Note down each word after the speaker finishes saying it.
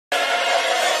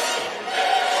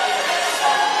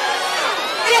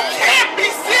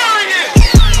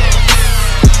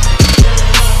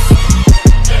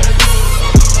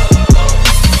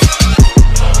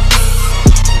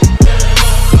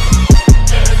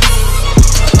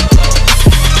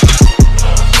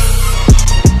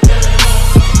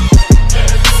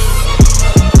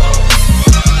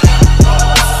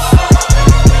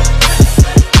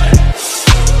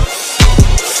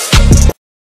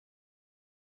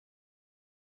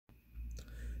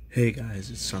Hey guys,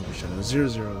 it's Summer Shadow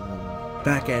 001,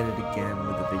 back at it again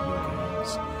with the video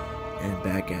games, and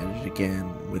back at it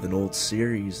again with an old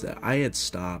series that I had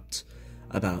stopped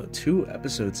about 2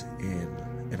 episodes in,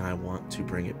 and I want to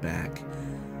bring it back.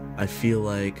 I feel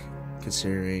like,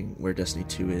 considering where Destiny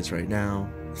 2 is right now,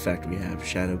 the fact we have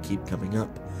Shadowkeep coming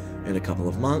up in a couple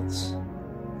of months,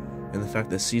 and the fact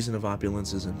that Season of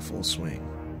Opulence is in full swing,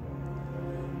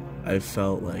 I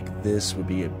felt like this would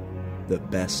be the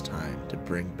best time to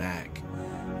bring back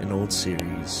an old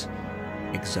series,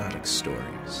 Exotic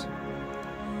Stories.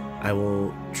 I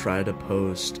will try to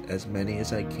post as many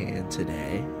as I can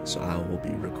today, so I will be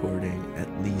recording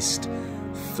at least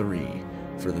 3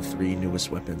 for the 3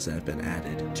 newest weapons that have been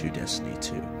added to Destiny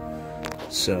 2.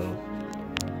 So,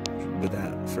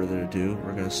 without further ado,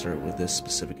 we're going to start with this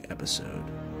specific episode,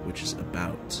 which is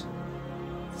about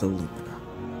the Lumina.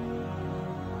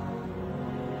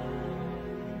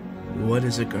 What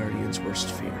is a Guardian's worst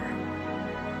fear?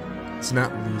 It's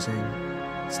not losing.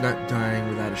 It's not dying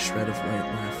without a shred of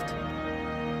light left.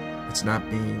 It's not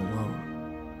being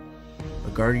alone. A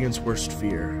Guardian's worst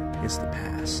fear is the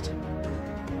past.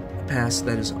 A past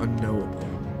that is unknowable.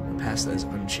 A past that is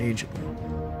unchangeable.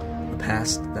 A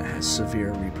past that has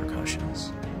severe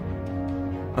repercussions.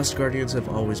 Us Guardians have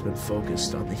always been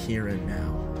focused on the here and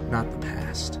now, not the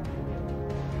past.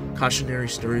 Cautionary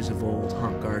stories of old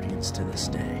haunt Guardians to this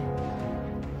day.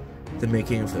 The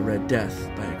making of the Red Death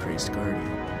by a crazed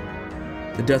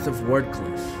Guardian. The death of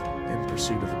Wardcliffe in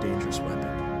pursuit of a dangerous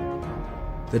weapon.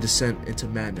 The descent into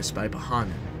madness by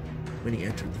Bahanan when he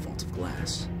entered the Vault of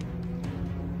Glass.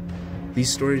 These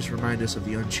stories remind us of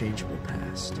the unchangeable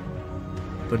past,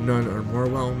 but none are more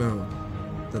well known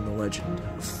than the legend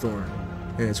of Thorn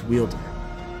and its wielder,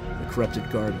 the corrupted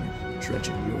Guardian,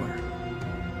 Dredgen Yor.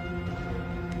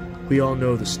 We all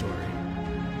know the story,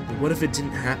 but what if it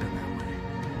didn't happen that way?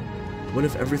 What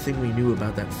if everything we knew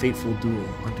about that fateful duel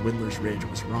on Dwindler's Ridge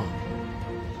was wrong?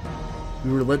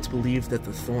 We were led to believe that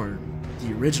the Thorn,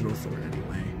 the original Thorn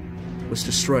anyway, was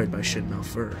destroyed by Shin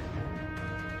Malphur.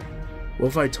 What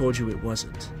if I told you it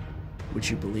wasn't? Would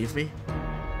you believe me?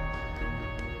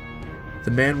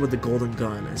 The man with the golden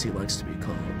gun, as he likes to be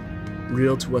called,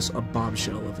 revealed to us a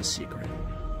bombshell of a secret.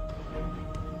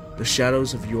 The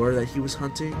shadows of Yor that he was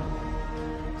hunting?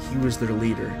 He was their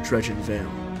leader, Dredgen Vale.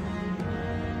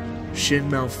 Shin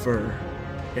Malphur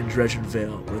and Dredgen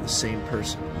Vale were the same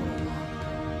person all along.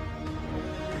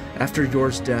 After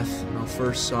Yor's death,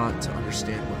 Malphur sought to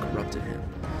understand what corrupted him,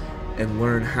 and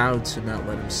learn how to not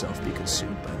let himself be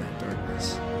consumed by that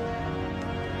darkness.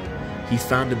 He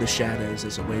founded the shadows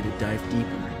as a way to dive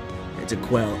deeper, and to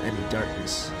quell any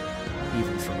darkness,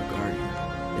 even from a Guardian,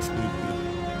 if need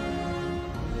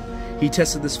be. He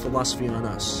tested this philosophy on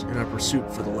us in our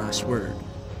pursuit for the last word,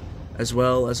 as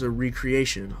well as a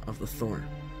recreation of the Thorn.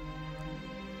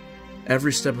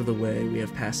 Every step of the way we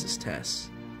have passed this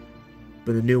test,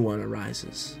 but a new one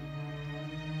arises.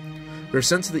 We are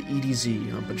sent to the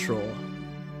EDZ on patrol.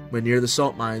 When near the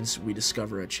salt mines, we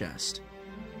discover a chest.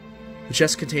 The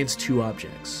chest contains 2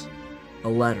 objects, a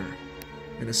letter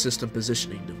and a system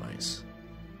positioning device.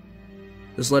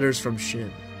 This letter is from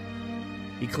Shin.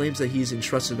 He claims that he's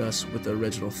entrusted us with the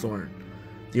original Thorn,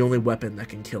 the only weapon that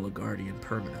can kill a Guardian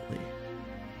permanently.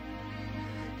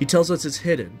 He tells us it's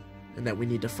hidden, and that we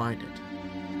need to find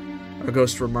it. Our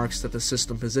ghost remarks that the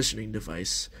system positioning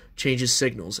device changes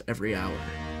signals every hour.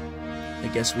 I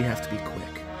guess we have to be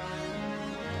quick.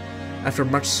 After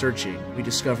much searching, we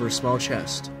discover a small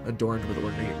chest adorned with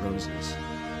ornate roses.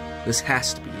 This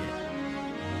has to be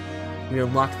it. We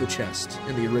unlock the chest,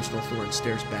 and the original Thorn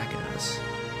stares back at us.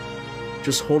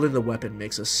 Just holding the weapon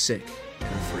makes us sick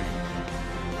and afraid.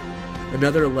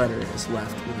 Another letter is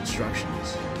left with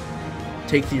instructions.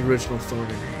 Take the original Thorn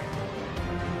in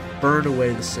hand. Burn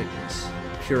away the sickness.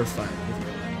 Purify it with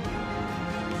your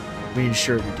light. We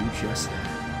ensure to do just that.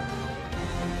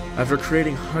 After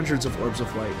creating hundreds of orbs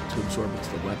of light to absorb into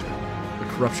the weapon, the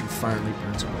corruption finally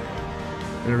burns away,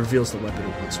 and it reveals the weapon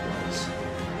it once was.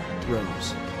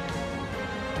 Rose.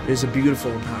 It is a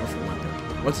beautiful and powerful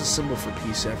weapon, once a symbol for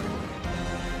peace everywhere.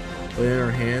 But in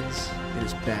our hands, it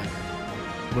is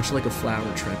battered, much like a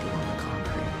flower trampled on the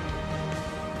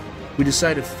concrete. We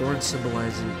decide if Thorn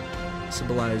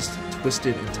symbolized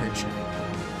twisted intention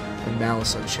and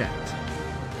malice unchecked,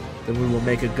 then we will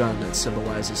make a gun that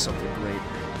symbolizes something greater,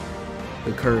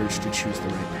 the courage to choose the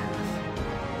right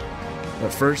path.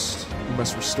 But first, we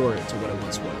must restore it to what it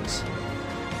once was,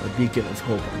 a beacon of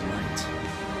hope and light.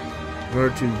 In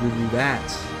order to do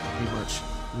that,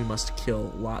 we must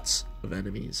kill lots of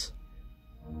enemies.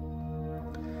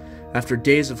 After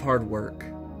days of hard work,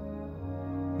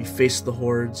 we faced the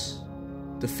hordes,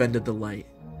 defended the light,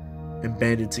 and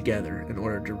banded together in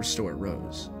order to restore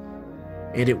Rose.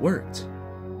 And it worked.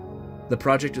 The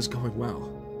project is going well.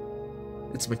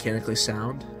 It's mechanically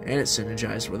sound, and it's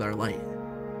synergized with our light.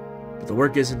 But the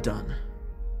work isn't done.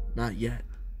 Not yet.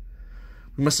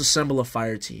 We must assemble a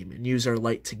fire team and use our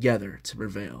light together to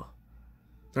prevail.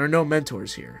 There are no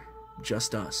mentors here,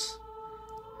 just us.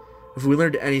 If we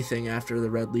learned anything after the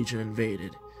Red Legion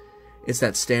invaded, it's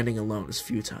that standing alone is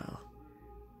futile.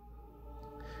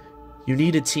 You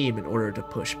need a team in order to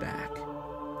push back.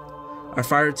 Our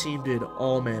fire team did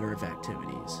all manner of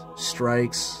activities,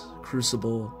 strikes,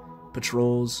 crucible,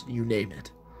 patrols, you name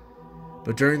it.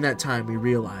 But during that time we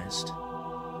realized,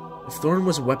 if Thorn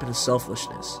was a weapon of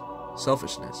selfishness,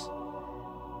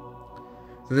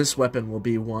 then this weapon will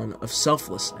be one of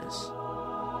selflessness.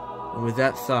 And with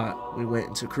that thought, we went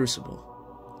into Crucible,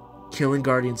 killing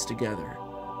Guardians together,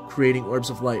 creating orbs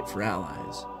of light for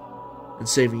allies, and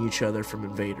saving each other from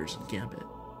invaders in Gambit.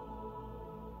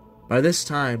 By this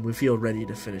time, we feel ready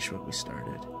to finish what we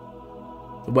started.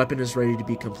 The weapon is ready to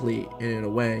be complete, and in a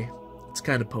way, it's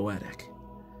kind of poetic.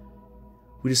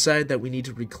 We decide that we need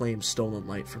to reclaim stolen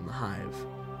light from the Hive,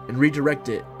 and redirect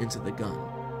it into the gun.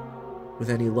 With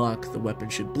any luck, the weapon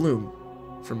should bloom,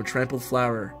 from a trampled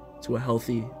flower to a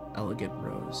healthy, elegant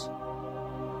rose.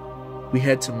 We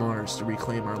head to Mars to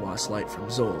reclaim our lost light from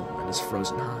Zol and his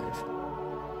frozen hive.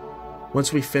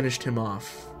 Once we finished him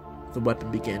off, the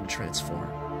weapon began to transform.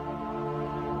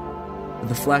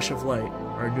 With a flash of light,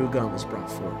 our new gun was brought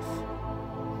forth.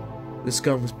 This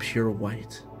gun was pure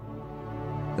white.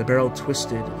 The barrel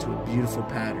twisted into a beautiful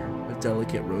pattern of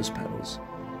delicate rose petals,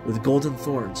 with golden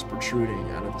thorns protruding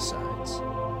out of the sides.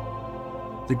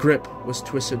 The grip was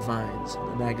twisted vines,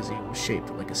 and the magazine was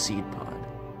shaped like a seed pod.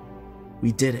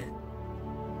 We did it.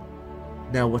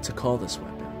 Now what to call this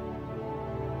weapon?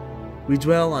 We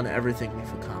dwell on everything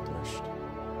we've accomplished.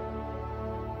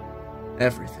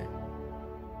 Everything.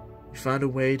 We found a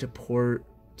way to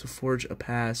forge a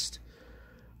past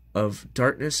of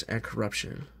darkness and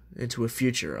corruption into a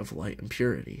future of light and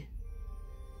purity.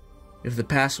 If the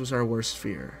past was our worst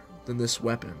fear, then this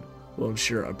weapon will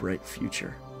ensure a bright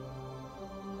future.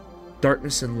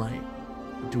 Darkness and light,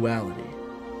 duality.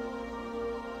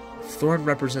 If Thorn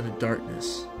represented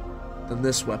darkness, then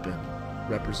this weapon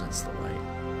represents the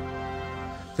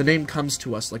light. The name comes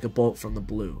to us like a bolt from the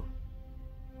blue.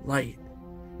 Light,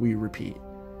 we repeat.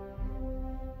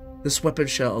 This weapon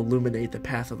shall illuminate the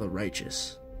path of the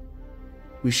righteous.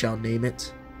 We shall name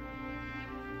it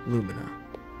Lumina.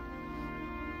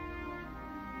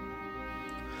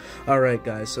 Alright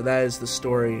guys, so that is the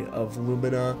story of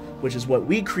Lumina, which is what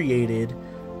we created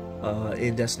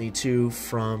in Destiny 2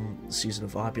 from Season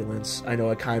of Opulence. I know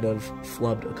I kind of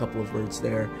flubbed a couple of words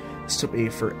there. This took me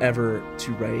forever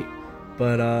to write.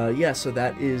 But yeah, so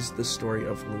that is the story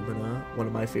of Lumina, one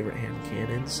of my favorite hand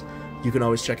cannons. You can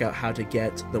always check out how to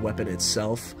get the weapon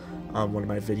itself on one of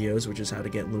my videos, which is how to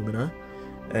get Lumina.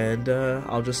 And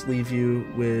I'll just leave you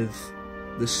with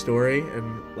this story,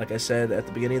 and like I said at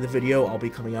the beginning of the video, I'll be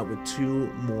coming out with 2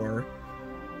 more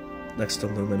next to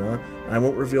Lumina. And I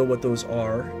won't reveal what those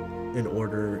are in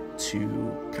order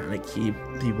to kind of keep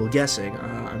people guessing.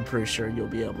 I'm pretty sure you'll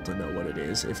be able to know what it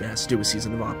is if it has to do with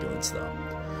Season of Opulence though.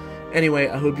 Anyway,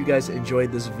 I hope you guys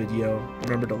enjoyed this video.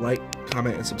 Remember to like,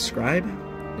 comment, and subscribe.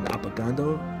 And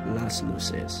apagando las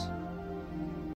luces.